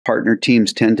partner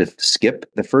teams tend to skip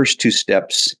the first two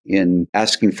steps in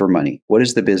asking for money. What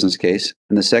is the business case?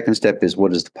 And the second step is,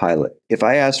 what is the pilot? If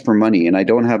I ask for money and I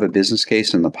don't have a business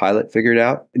case and the pilot figured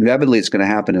out, inevitably it's going to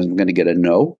happen is I'm going to get a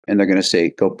no, and they're going to say,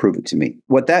 go prove it to me.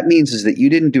 What that means is that you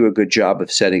didn't do a good job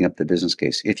of setting up the business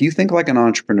case. If you think like an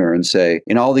entrepreneur and say,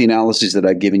 in all the analyses that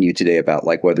I've given you today about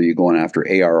like whether you're going after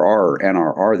ARR or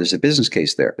NRR, there's a business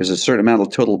case there. There's a certain amount of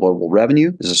total global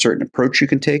revenue. There's a certain approach you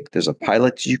can take. There's a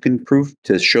pilot you can prove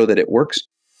to show that it works.